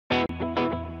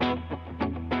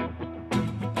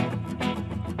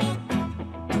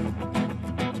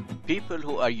People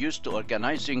who are used to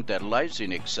organizing their lives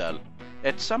in Excel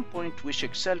at some point wish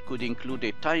Excel could include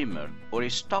a timer or a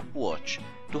stopwatch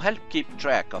to help keep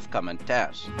track of common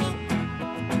tasks.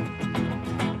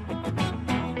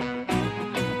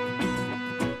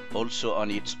 Also on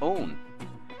its own,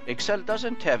 Excel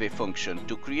doesn't have a function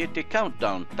to create a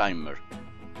countdown timer.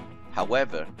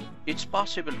 However, it's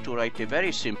possible to write a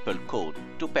very simple code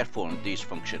to perform these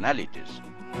functionalities.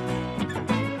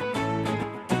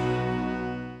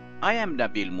 I am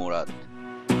Nabil Murad.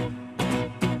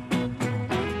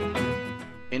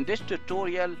 In this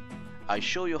tutorial, I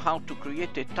show you how to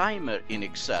create a timer in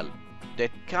Excel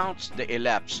that counts the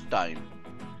elapsed time,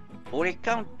 or a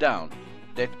countdown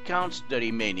that counts the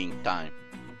remaining time.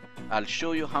 I'll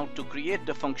show you how to create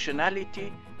the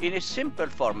functionality in a simple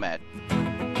format,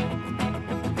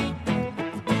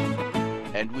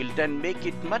 and will then make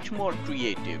it much more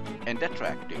creative and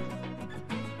attractive.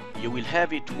 You will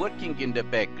have it working in the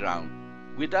background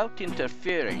without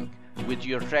interfering with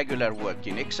your regular work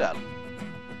in Excel.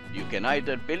 You can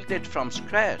either build it from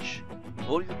scratch,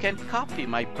 or you can copy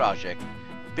my project,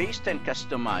 paste and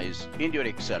customize in your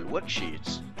Excel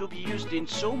worksheets to be used in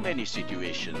so many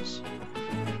situations.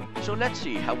 So let's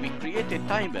see how we create a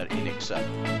timer in Excel.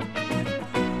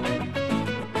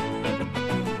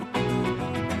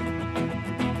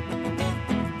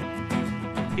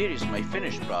 Here is my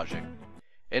finished project,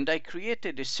 and I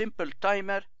created a simple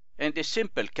timer and a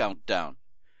simple countdown.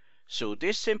 So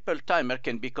this simple timer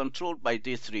can be controlled by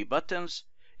these three buttons.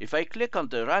 If I click on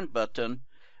the Run button,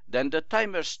 then the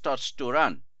timer starts to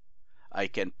run. I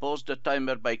can pause the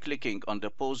timer by clicking on the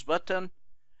Pause button,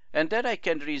 and then I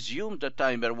can resume the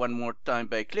timer one more time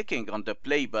by clicking on the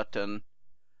Play button.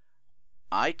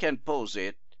 I can pause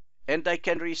it, and I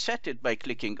can reset it by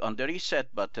clicking on the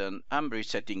Reset button. I'm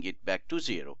resetting it back to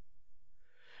 0.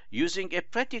 Using a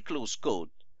pretty close code,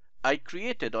 I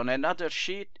created on another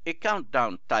sheet a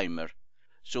countdown timer.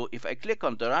 So if I click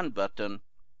on the Run button,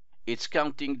 it's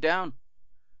counting down.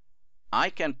 I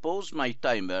can pause my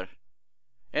timer,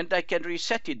 and I can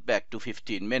reset it back to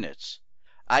 15 minutes.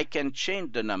 I can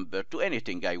change the number to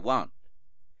anything I want.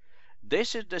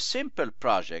 This is the simple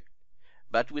project,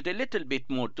 but with a little bit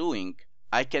more doing,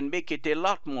 I can make it a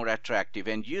lot more attractive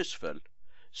and useful.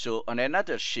 So on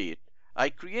another sheet, I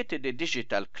created a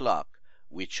digital clock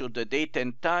which showed the date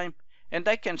and time, and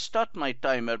I can start my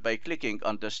timer by clicking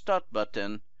on the Start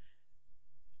button.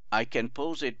 I can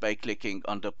pause it by clicking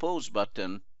on the Pause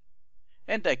button,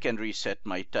 and I can reset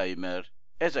my timer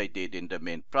as I did in the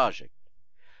main project.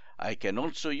 I can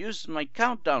also use my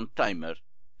countdown timer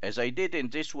as I did in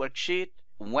this worksheet.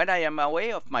 When I am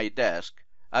away of my desk,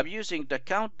 I'm using the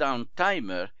countdown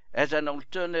timer as an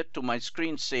alternate to my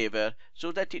screensaver so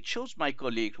that it shows my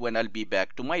colleagues when I'll be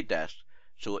back to my desk.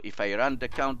 So if I run the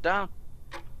countdown,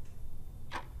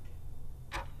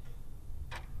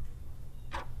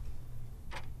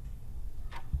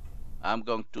 I'm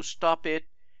going to stop it,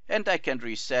 and I can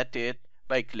reset it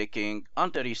by clicking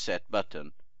on the Reset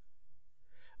button.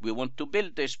 We want to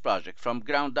build this project from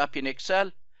ground up in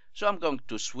Excel, so I'm going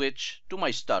to switch to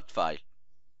my Start file.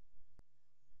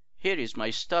 Here is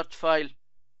my Start file.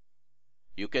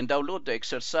 You can download the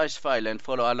exercise file and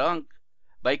follow along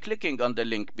by clicking on the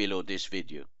link below this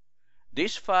video.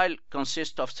 This file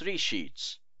consists of 3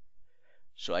 sheets.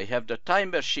 So I have the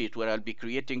timer sheet where I'll be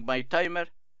creating my timer.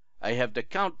 I have the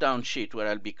countdown sheet where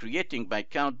I'll be creating my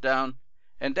countdown.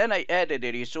 And then I added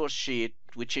a resource sheet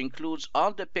which includes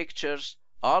all the pictures,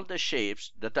 all the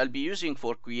shapes that I'll be using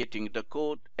for creating the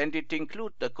code, and it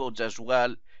includes the codes as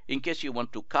well in case you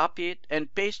want to copy it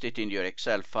and paste it in your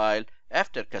Excel file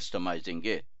after customizing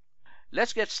it.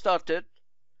 Let's get started.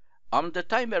 On the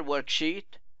timer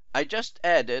worksheet, I just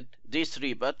added these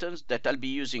 3 buttons that I'll be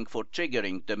using for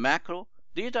triggering the macro.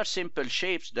 These are simple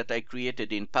shapes that I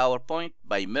created in PowerPoint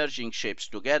by merging shapes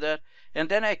together, and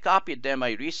then I copied them,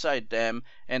 I resized them,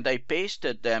 and I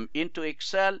pasted them into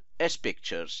Excel as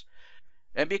pictures.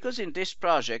 And because in this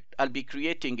project I'll be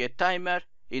creating a timer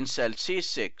in cell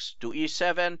C6 to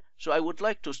E7, so I would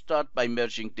like to start by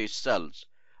merging these cells.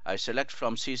 I select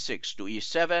from C6 to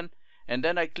E7, and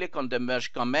then I click on the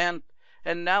Merge command,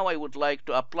 and now I would like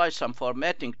to apply some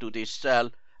formatting to this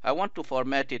cell. I want to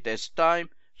format it as time,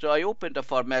 so I open the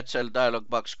Format Cell dialog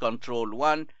box, Control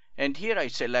 1, and here I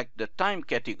select the time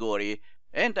category,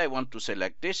 and I want to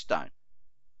select this time.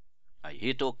 I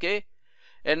hit OK,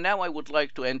 and now I would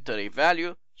like to enter a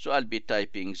value, so I'll be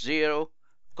typing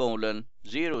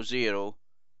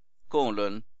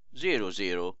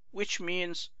 0:00:00, which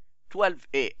means 12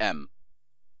 a.m.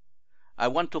 I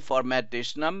want to format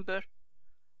this number,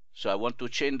 so I want to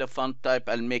change the font type.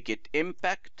 I'll make it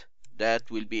Impact. That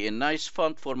will be a nice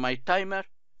font for my timer.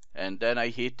 and then I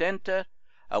hit enter.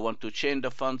 I want to change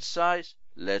the font size.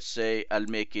 Let's say I'll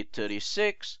make it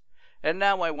 36. And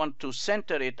now I want to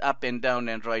center it up and down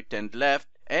and right and left,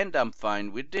 and I'm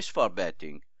fine with this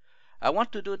formatting. I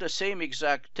want to do the same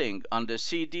exact thing on the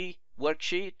CD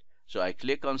worksheet, so I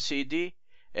click on CD,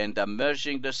 and I'm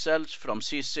merging the cells from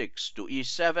C6 to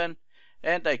E7,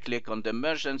 and I click on the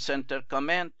Merge and Center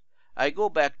command. I go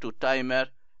back to Timer,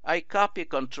 I copy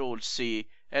Ctrl C,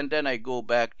 and then I go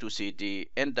back to CD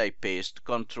and I paste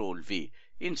Ctrl V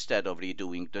instead of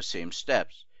redoing the same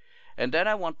steps. And then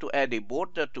I want to add a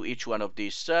border to each one of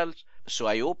these cells, so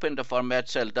I open the Format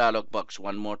Cell dialog box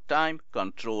one more time,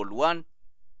 Ctrl 1.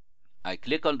 I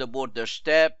click on the Borders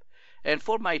tab, and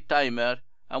for my timer,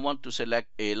 I want to select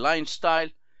a line style.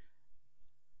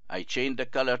 I change the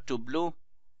color to blue,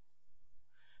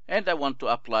 and I want to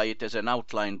apply it as an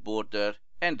outline border,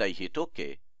 and I hit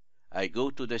OK. I go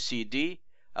to the CD.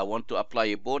 I want to apply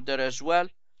a border as well,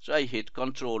 so I hit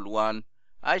Ctrl 1.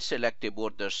 I select a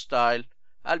border style.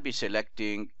 I'll be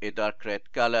selecting a dark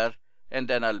red color, and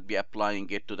then I'll be applying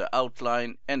it to the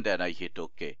outline, and then I hit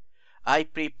OK. I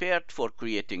prepared for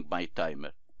creating my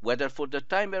timer. Whether for the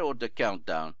timer or the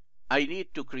countdown, I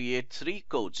need to create 3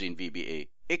 codes in VBA,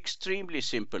 extremely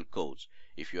simple codes.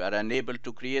 If you are unable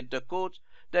to create the codes,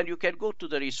 then you can go to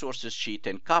the resources sheet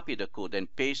and copy the code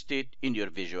and paste it in your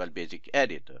Visual Basic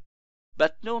editor.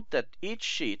 But note that each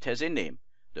sheet has a name.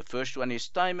 The first one is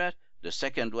timer, the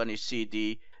second one is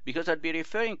CD, because I'll be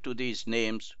referring to these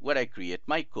names where I create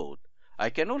my code. I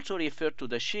can also refer to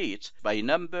the sheets by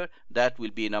number. That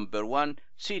will be number 1,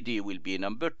 CD will be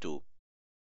number 2.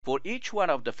 For each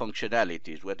one of the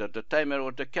functionalities, whether the timer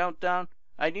or the countdown,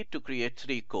 I need to create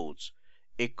 3 codes.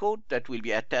 A code that will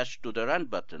be attached to the Run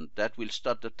button that will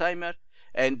start the timer,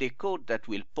 and a code that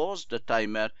will pause the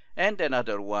timer, and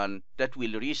another one that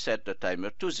will reset the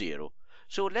timer to 0.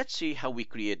 So let's see how we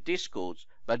create these codes.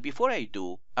 But before I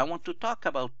do, I want to talk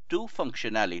about 2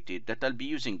 functionality that I'll be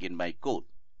using in my code.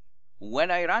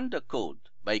 When I run the code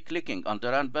by clicking on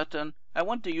the Run button, I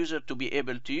want the user to be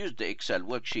able to use the Excel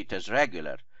worksheet as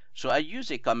regular. So I use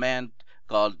a command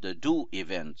called the do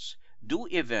events. Do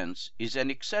events is an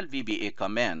Excel VBA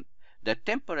command that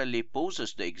temporarily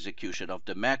pauses the execution of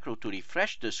the macro to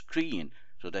refresh the screen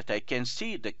so that I can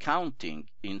see the counting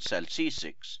in cell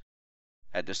C6.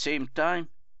 At the same time,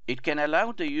 it can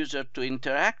allow the user to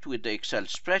interact with the Excel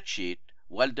spreadsheet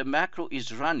while the macro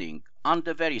is running on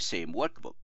the very same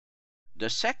workbook. The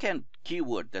second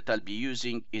keyword that I'll be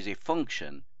using is a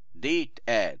function,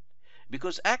 dateAdd,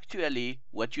 because actually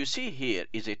what you see here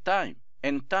is a time,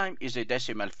 and time is a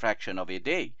decimal fraction of a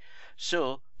day.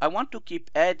 So I want to keep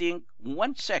adding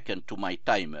 1 second to my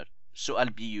timer, so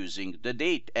I'll be using the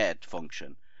dateAdd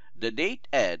function. The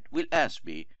dateAdd will ask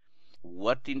me,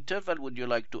 what interval would you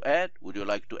like to add? Would you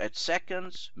like to add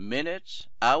seconds, minutes,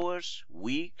 hours,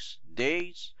 weeks,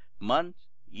 days, months,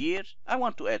 years? I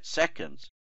want to add seconds.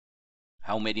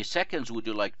 How many seconds would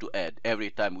you like to add every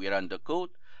time we run the code?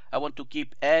 I want to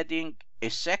keep adding a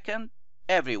second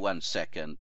every 1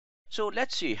 second. So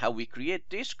let's see how we create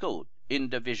this code in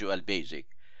the Visual Basic.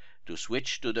 To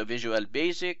switch to the Visual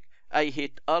Basic, I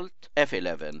hit Alt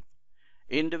F11.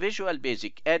 In the Visual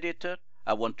Basic editor,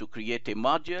 I want to create a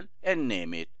module and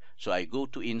name it. So I go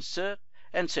to Insert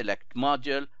and select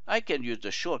Module. I can use the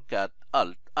shortcut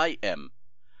Alt-IM.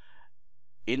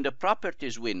 In the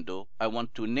Properties window, I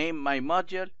want to name my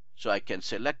module, so I can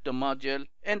select the module,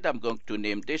 and I'm going to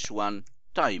name this one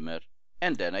Timer,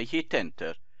 and then I hit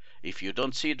Enter. If you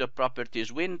don't see the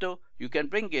Properties window, you can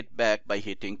bring it back by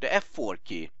hitting the F4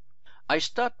 key. I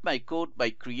start my code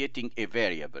by creating a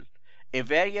variable. A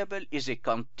variable is a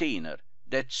container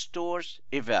that stores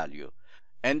a value,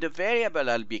 and the variable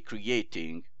I'll be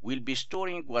creating will be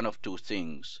storing one of 2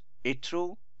 things, a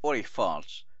true or a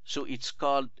false. So it's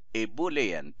called a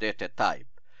Boolean data type.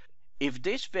 If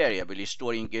this variable is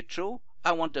storing a true,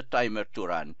 I want the timer to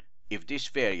run. If this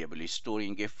variable is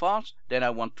storing a false, then I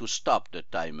want to stop the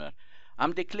timer.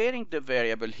 I'm declaring the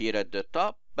variable here at the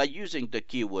top by using the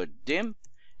keyword dim,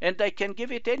 and I can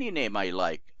give it any name I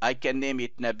like. I can name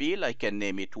it Nabil, I can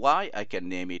name it Y, I can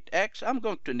name it X. I'm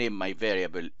going to name my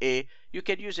variable A. You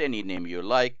can use any name you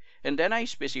like, and then I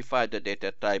specify the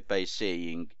data type by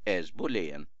saying as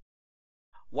Boolean.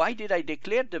 Why did I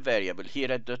declare the variable here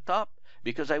at the top?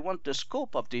 Because I want the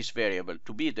scope of this variable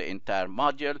to be the entire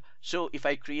module, so if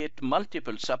I create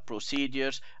multiple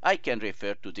sub-procedures, I can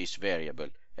refer to this variable.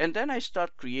 And then I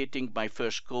start creating my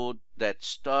first code that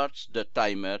starts the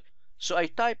timer. So I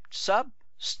typed sub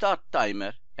start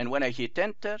timer, and when I hit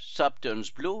enter, sub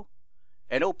turns blue,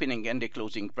 an opening and a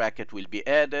closing bracket will be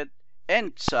added,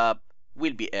 and sub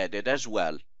will be added as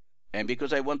well. And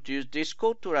because I want to use this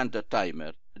code to run the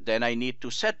timer, then I need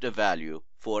to set the value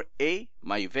for a,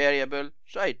 my variable,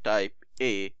 so I type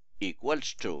a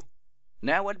equals true.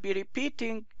 Now I'll be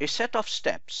repeating a set of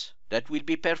steps that will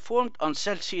be performed on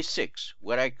cell C6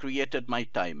 where I created my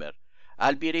timer.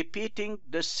 I'll be repeating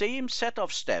the same set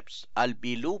of steps. I'll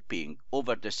be looping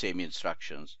over the same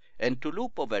instructions. And to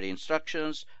loop over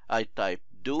instructions, I type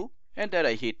do, and then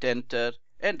I hit enter,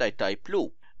 and I type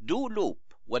loop. Do loop.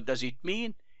 What does it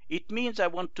mean? It means I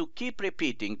want to keep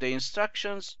repeating the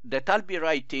instructions that I'll be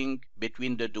writing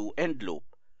between the do and loop.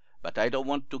 But I don't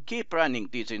want to keep running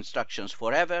these instructions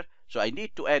forever, so I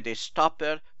need to add a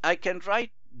stopper. I can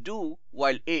write do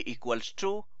while a equals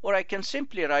true, or I can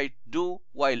simply write do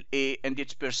while a and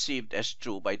it's perceived as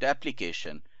true by the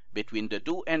application. Between the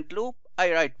do and loop,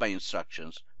 I write my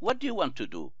instructions. What do you want to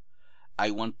do?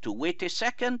 I want to wait a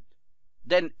second,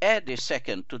 then add a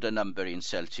second to the number in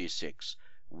cell C6.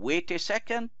 Wait a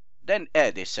second, then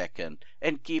add a second,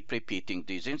 and keep repeating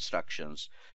these instructions.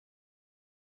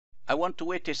 I want to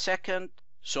wait a second,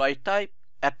 so I type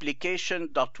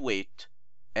application.wait,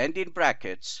 and in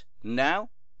brackets, now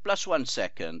plus 1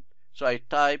 second. So I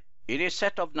type in a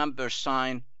set of number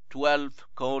sign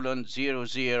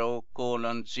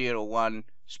 12:00:01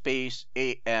 space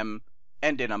AM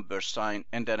and a number sign,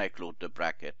 and then I close the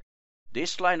bracket.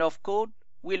 This line of code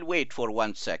will wait for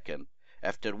 1 second.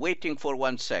 After waiting for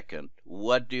 1 second,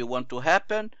 what do you want to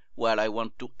happen? Well, I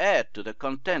want to add to the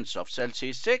contents of cell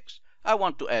C6. I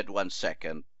want to add 1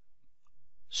 second.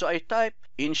 So I type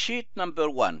in sheet number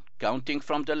 1, counting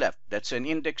from the left, that's an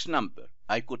index number.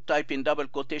 I could type in double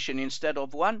quotation instead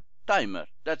of 1, timer,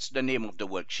 that's the name of the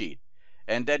worksheet.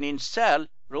 And then in cell,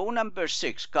 row number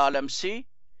 6, column C,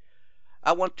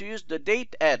 I want to use the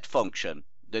date add function.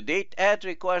 The date add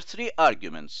requires 3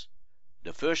 arguments.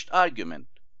 The first argument,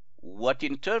 what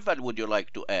interval would you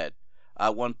like to add? I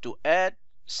want to add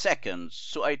seconds,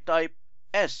 so I type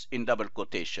S in double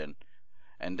quotation,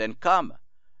 and then comma.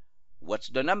 What's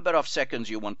the number of seconds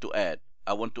you want to add?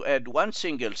 I want to add 1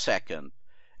 single second,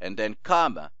 and then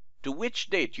comma. To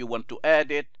which date you want to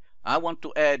add it? I want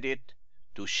to add it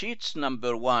to sheets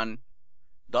number 1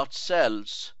 dot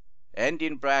cells, and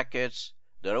in brackets,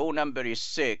 the row number is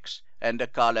 6, and the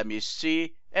column is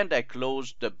C, and I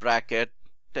close the bracket,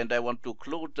 and I want to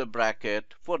close the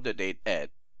bracket for the date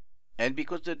add. And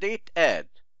because the date add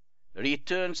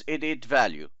returns a date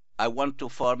value, I want to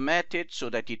format it so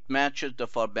that it matches the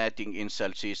formatting in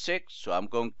cell C6, so I'm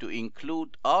going to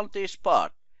include all this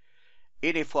part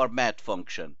in a format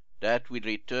function that will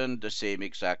return the same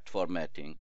exact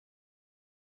formatting.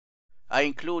 I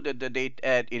included the date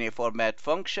add in a format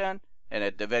function, and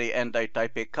at the very end I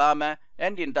type a comma,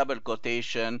 and in double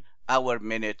quotation, hour,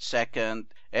 minute, second,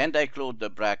 and I close the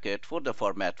bracket for the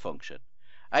format function.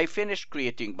 I finished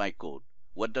creating my code.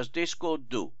 What does this code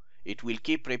do? It will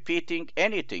keep repeating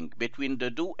anything between the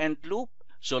do and loop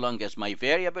so long as my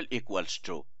variable equals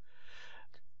true.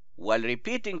 While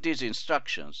repeating these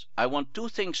instructions, I want 2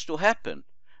 things to happen.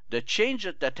 The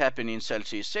changes that happen in cell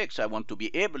C6, I want to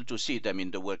be able to see them in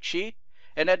the worksheet,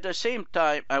 and at the same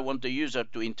time, I want the user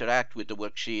to interact with the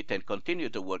worksheet and continue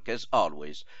to work as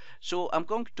always. So I'm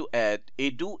going to add a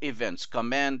do events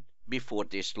command before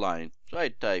this line. So I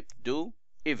type do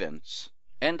events.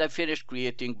 And I finished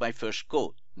creating my first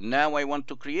code. Now I want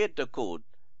to create the code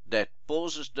that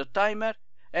pauses the timer,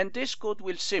 and this code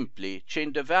will simply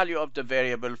change the value of the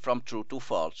variable from true to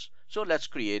false. So let's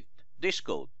create this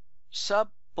code. Sub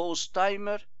pause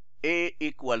timer a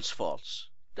equals false.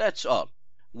 That's all.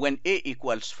 When a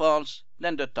equals false,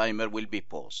 then the timer will be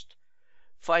paused.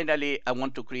 Finally, I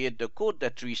want to create the code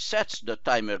that resets the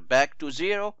timer back to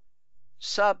 0.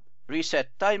 Sub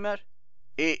reset timer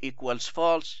a equals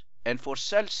false, and for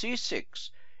cell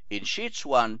C6 in sheets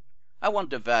 1, I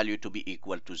want the value to be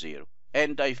equal to 0.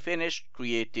 And I finished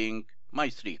creating my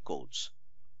 3 codes.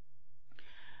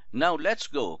 Now let's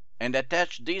go and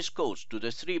attach these codes to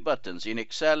the 3 buttons in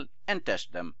Excel and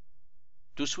test them.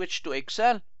 To switch to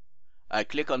Excel, I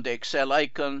click on the Excel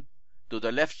icon to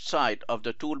the left side of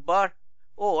the toolbar,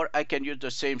 or I can use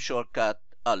the same shortcut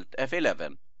Alt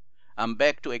F11. I'm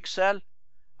back to Excel.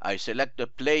 I select the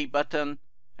play button,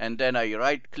 and then I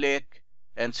right click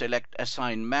and select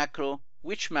assign macro.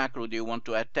 Which macro do you want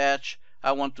to attach?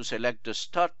 I want to select the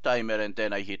start timer, and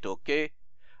then I hit OK.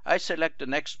 I select the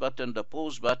next button, the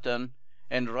pause button,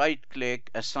 and right click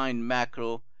assign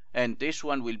macro, and this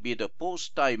one will be the pause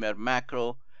timer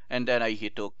macro, and then I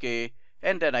hit OK,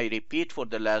 and then I repeat for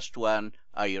the last one.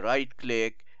 I right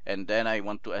click, and then I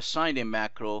want to assign a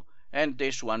macro, and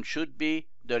this one should be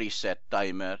the reset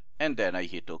timer, and then I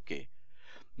hit OK.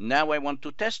 Now I want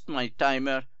to test my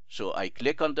timer, so I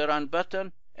click on the run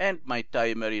button, and my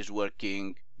timer is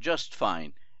working just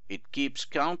fine. It keeps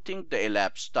counting the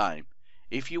elapsed time.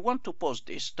 If you want to pause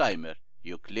this timer,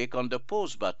 you click on the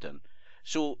pause button.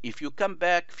 So if you come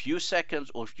back few seconds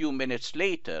or few minutes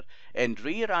later and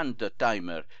rerun the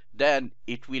timer, then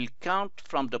it will count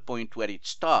from the point where it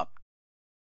stopped.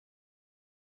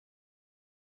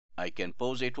 I can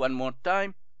pause it one more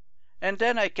time, and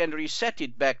then I can reset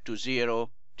it back to 0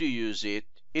 to use it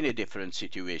in a different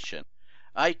situation.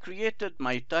 I created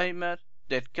my timer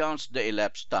that counts the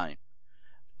elapsed time.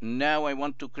 Now I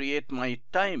want to create my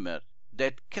timer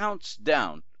that counts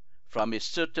down from a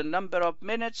certain number of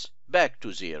minutes back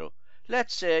to 0.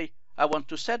 Let's say I want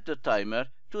to set the timer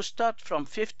to start from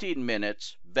 15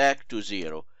 minutes back to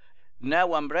 0.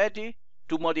 Now I'm ready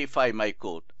to modify my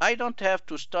code. I don't have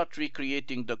to start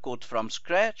recreating the code from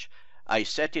scratch. I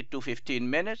set it to 15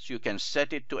 minutes. You can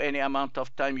set it to any amount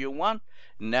of time you want.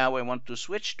 Now I want to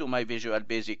switch to my Visual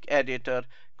Basic editor,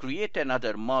 create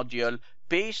another module,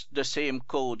 paste the same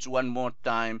codes one more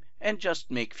time, and just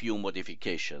make few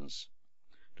modifications.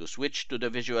 To switch to the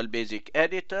Visual Basic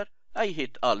editor, I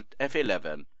hit Alt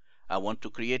F11. I want to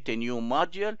create a new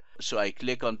module, so I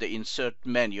click on the Insert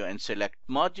menu and select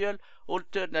Module.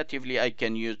 Alternatively, I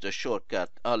can use the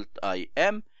shortcut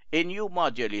Alt-IM. A new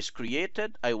module is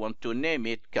created. I want to name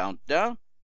it Countdown,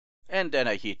 and then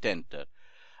I hit Enter.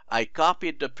 I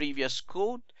copied the previous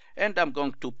code, and I'm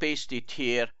going to paste it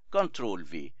here,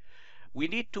 Ctrl-V. We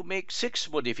need to make 6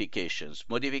 modifications.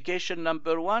 Modification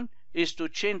number 1 is to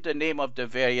change the name of the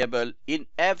variable in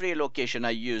every location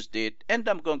I used it, and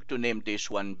I'm going to name this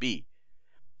one B.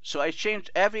 So I changed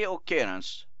every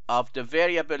occurrence of the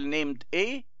variable named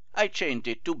A, I changed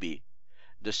it to B.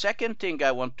 The second thing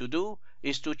I want to do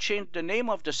is to change the name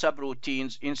of the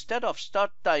subroutines. Instead of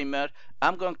start timer,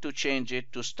 I'm going to change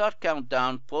it to start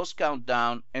countdown, pause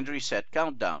countdown, and reset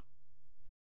countdown.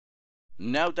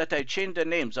 Now that I changed the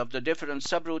names of the different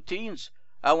subroutines,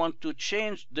 I want to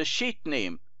change the sheet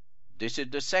name. This is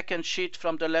the second sheet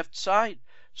from the left side,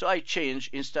 so I change,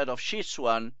 instead of Sheets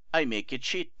 1, I make it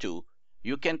Sheet 2.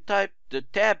 You can type the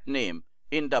tab name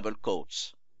in double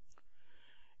quotes.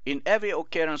 In every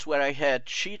occurrence where I had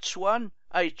Sheets 1,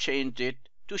 I changed it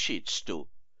to Sheets 2.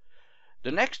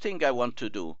 The next thing I want to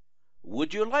do,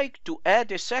 would you like to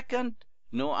add a second?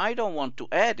 No, I don't want to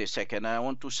add a second. I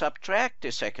want to subtract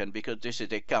a second because this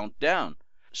is a countdown.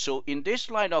 So in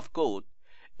this line of code,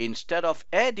 instead of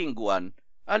adding 1,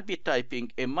 I'll be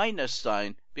typing a minus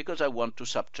sign because I want to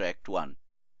subtract 1.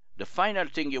 The final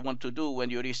thing you want to do when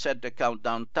you reset the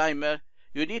countdown timer,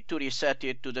 you need to reset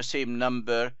it to the same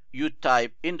number you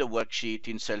type in the worksheet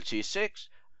in cell C6.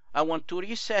 I want to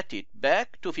reset it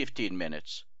back to 15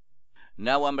 minutes.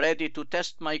 Now I'm ready to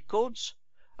test my codes.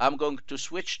 I'm going to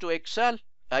switch to Excel.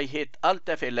 I hit Alt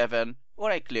F11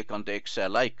 or I click on the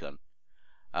Excel icon.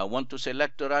 I want to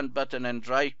select the Run button and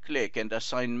right-click and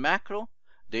assign macro.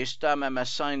 This time I'm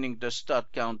assigning the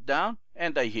Start Countdown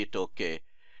and I hit OK.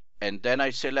 And then I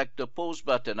select the Pause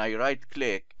button, I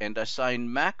right-click and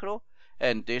assign macro,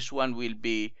 and this one will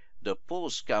be the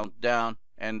Pause Countdown,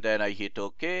 and then I hit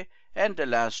OK. And the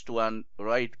last one,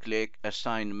 right-click,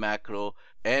 assign macro,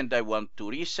 and I want to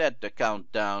reset the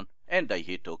countdown, and I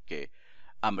hit OK.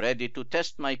 I'm ready to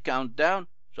test my countdown,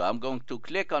 so I'm going to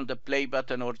click on the play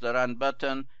button or the run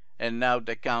button, and now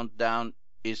the countdown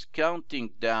is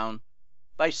counting down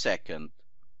by second.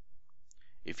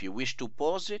 If you wish to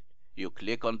pause it, you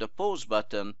click on the pause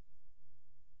button,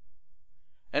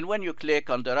 and when you click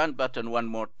on the run button one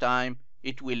more time,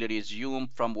 it will resume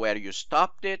from where you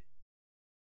stopped it.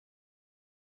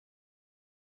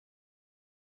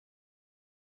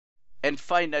 And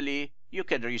finally, you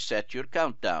can reset your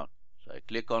countdown. So I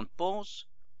click on pause,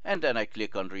 and then I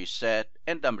click on reset,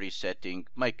 and I'm resetting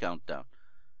my countdown.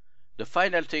 The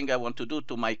final thing I want to do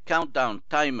to my countdown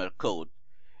timer code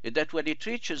is that when it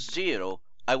reaches 0,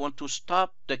 I want to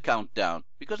stop the countdown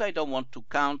because I don't want to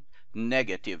count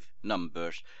negative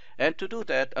numbers. And to do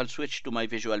that, I'll switch to my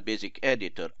Visual Basic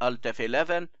editor, Alt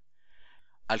F11.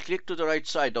 I'll click to the right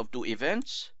side of Do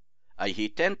Events. I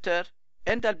hit Enter,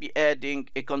 and I'll be adding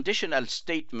a conditional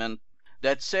statement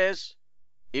that says,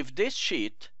 if this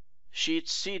sheet, Sheet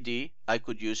CD, I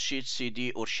could use Sheet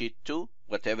CD or Sheet 2,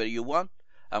 whatever you want.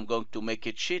 I'm going to make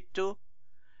it Sheet 2.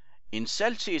 In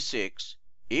cell C6,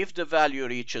 if the value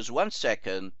reaches 1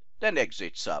 second, then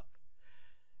exit sub.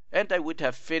 And I would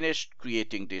have finished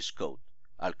creating this code.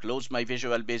 I'll close my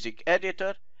Visual Basic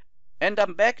editor, and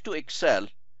I'm back to Excel.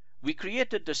 We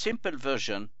created the simple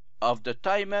version of the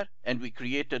timer, and we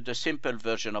created the simple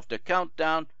version of the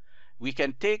countdown. We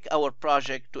can take our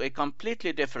project to a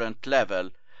completely different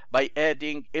level by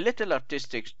adding a little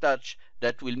artistic touch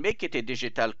that will make it a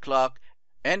digital clock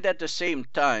And at the same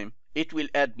time, it will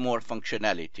add more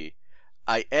functionality.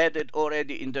 I added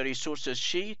already in the resources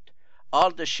sheet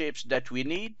all the shapes that we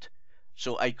need.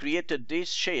 So I created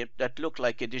this shape that look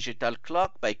like a digital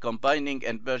clock by combining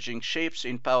and merging shapes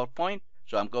in PowerPoint.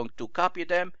 So I'm going to copy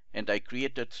them, and I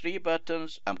created 3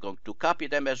 buttons. I'm going to copy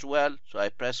them as well. So I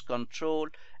press Control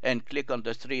and click on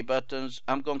the 3 buttons.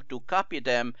 I'm going to copy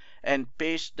them and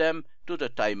paste them to the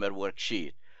timer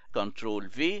worksheet. Control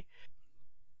V.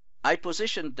 I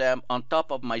position them on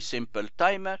top of my simple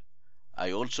timer.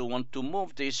 I also want to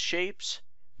move these shapes.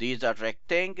 These are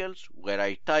rectangles where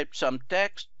I type some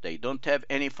text. They don't have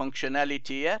any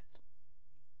functionality yet.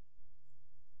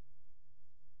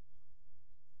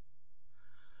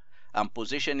 I'm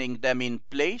positioning them in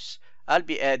place. I'll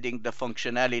be adding the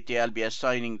functionality. I'll be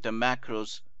assigning the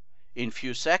macros in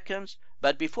few seconds.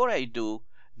 But before I do,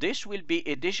 this will be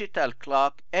a digital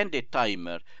clock and a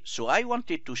timer. So I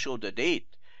wanted to show the date.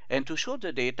 And to show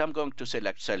the date, I'm going to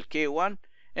select cell K1,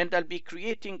 and I'll be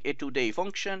creating a today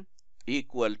function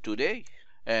equal today.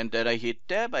 And then I hit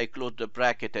tab, I close the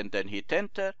bracket and then hit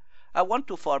enter. I want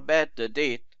to format the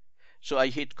date. So I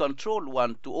hit Control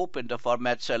 1 to open the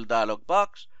Format Cell dialog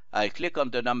box. I click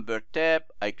on the Number tab,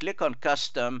 I click on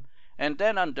Custom, and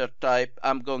then under Type,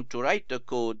 I'm going to write the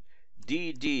code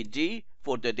DDD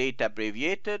for the date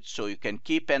abbreviated. So you can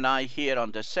keep an eye here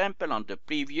on the sample, on the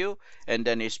preview, and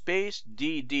then a space,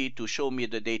 DD to show me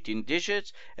the date in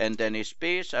digits, and then a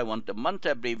space. I want the month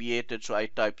abbreviated, so I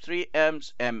type 3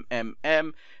 M's,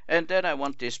 MMM, and then I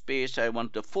want a space. I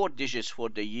want the 4 digits for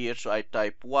the year, so I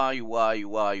type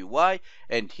YYYY,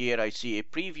 and here I see a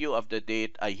preview of the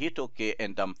date. I hit OK,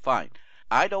 and I'm fine.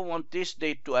 I don't want this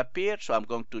date to appear, so I'm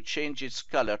going to change its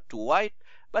color to white,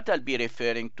 but I'll be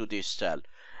referring to this cell.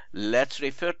 Let's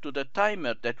refer to the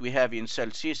timer that we have in cell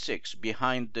C6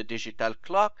 behind the digital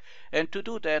clock, and to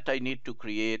do that I need to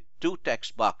create 2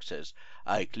 text boxes.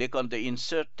 I click on the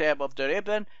Insert tab of the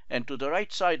ribbon, and to the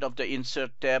right side of the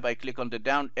Insert tab I click on the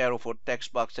down arrow for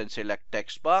text box and select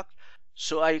text box.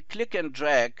 So I click and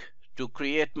drag to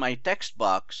create my text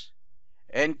box,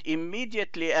 and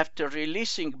immediately after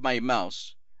releasing my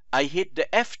mouse I hit the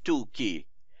F2 key.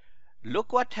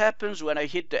 Look what happens when I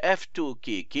hit the F2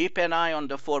 key. Keep an eye on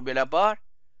the formula bar.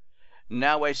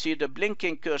 Now I see the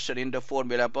blinking cursor in the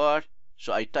formula bar,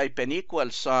 so I type an equal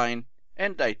sign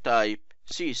and I type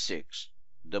C6.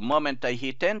 The moment I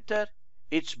hit enter,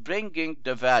 it's bringing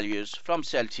the values from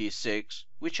cell C6,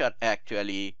 which are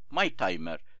actually my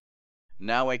timer.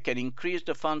 Now I can increase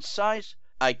the font size.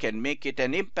 I can make it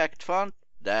an impact font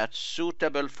that's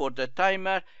suitable for the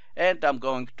timer, and I'm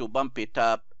going to bump it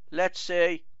up, let's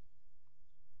say,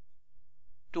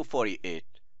 to 48.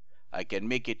 I can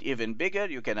make it even bigger.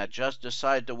 You can adjust the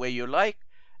size the way you like,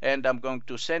 and I'm going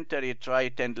to center it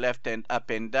right and left and up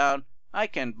and down. I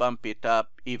can bump it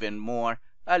up even more.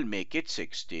 I'll make it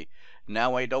 60.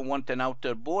 Now I don't want an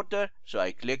outer border, so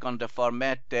I click on the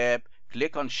Format tab,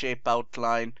 click on Shape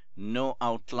Outline, No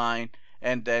Outline,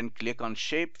 and then click on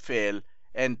Shape Fill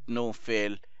and No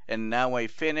Fill. And now I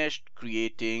finished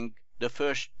creating the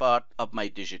first part of my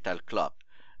digital clock.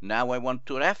 Now I want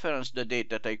to reference the date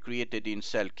that I created in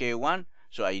cell K1,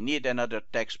 so I need another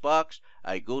text box.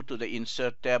 I go to the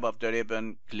Insert tab of the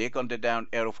ribbon, click on the down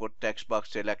arrow for text box,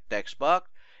 select text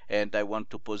box, and I want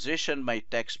to position my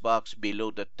text box below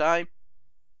the time.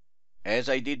 As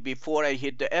I did before, I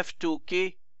hit the F2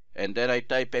 key, and then I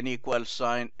type an equal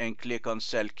sign and click on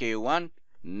cell K1.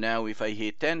 Now if I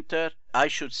hit enter, I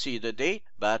should see the date,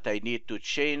 but I need to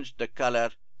change the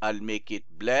color. I'll make it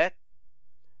black.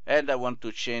 And I want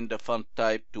to change the font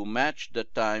type to match the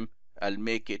time. I'll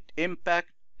make it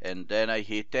impact, and then I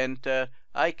hit enter.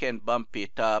 I can bump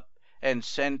it up and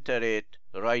center it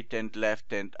right and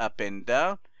left and up and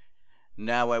down.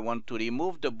 Now I want to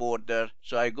remove the border,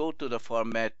 so I go to the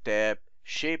Format tab,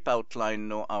 Shape Outline,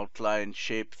 No Outline,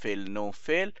 Shape Fill, No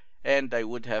Fill, and I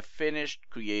would have finished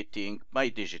creating my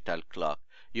digital clock.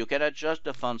 You can adjust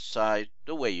the font size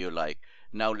the way you like.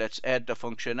 Now let's add the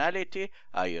functionality.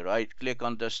 I right click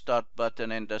on the Start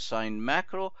button and assign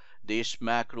macro. This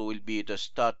macro will be the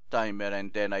start timer,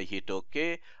 and then I hit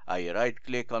OK. I right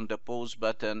click on the Pause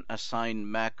button,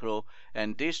 assign macro,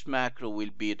 and this macro will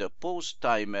be the pause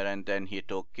timer, and then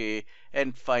hit OK.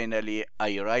 And finally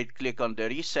I right click on the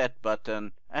Reset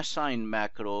button, assign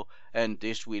macro, and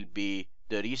this will be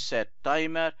the reset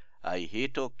timer. I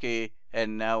hit OK,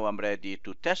 and now I'm ready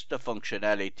to test the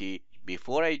functionality.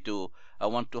 Before I do, I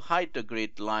want to hide the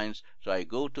grid lines, so I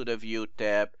go to the View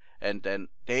tab and then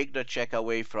take the check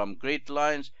away from grid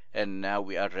lines, and now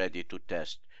we are ready to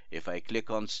test. If I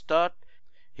click on Start,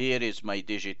 here is my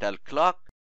digital clock.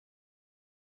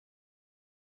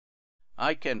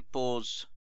 I can pause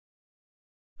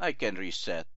I can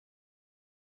reset.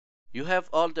 You have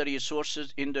all the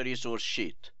resources in the resource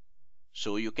sheet,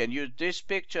 so you can use this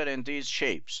picture and these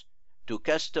shapes to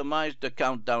customize the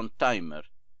countdown timer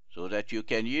so that you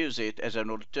can use it as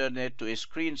an alternate to a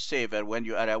screensaver when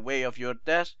you are away of your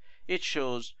desk. It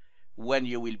shows when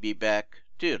you will be back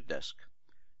to your desk.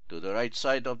 To the right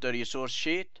side of the resource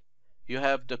sheet, you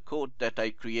have the code that I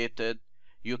created.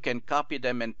 You can copy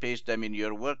them and paste them in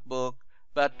your workbook,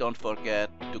 but don't forget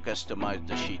to customize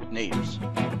the sheet names.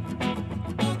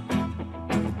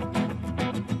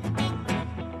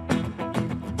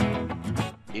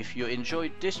 If you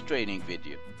enjoyed this training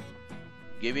video,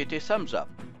 give it a thumbs up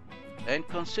and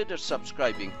consider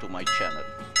subscribing to my channel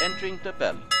and ring the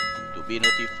bell to be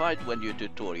notified when new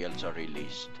tutorials are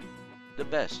released. The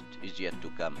best is yet to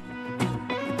come.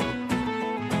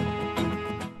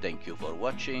 Thank you for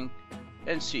watching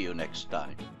and see you next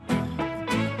time.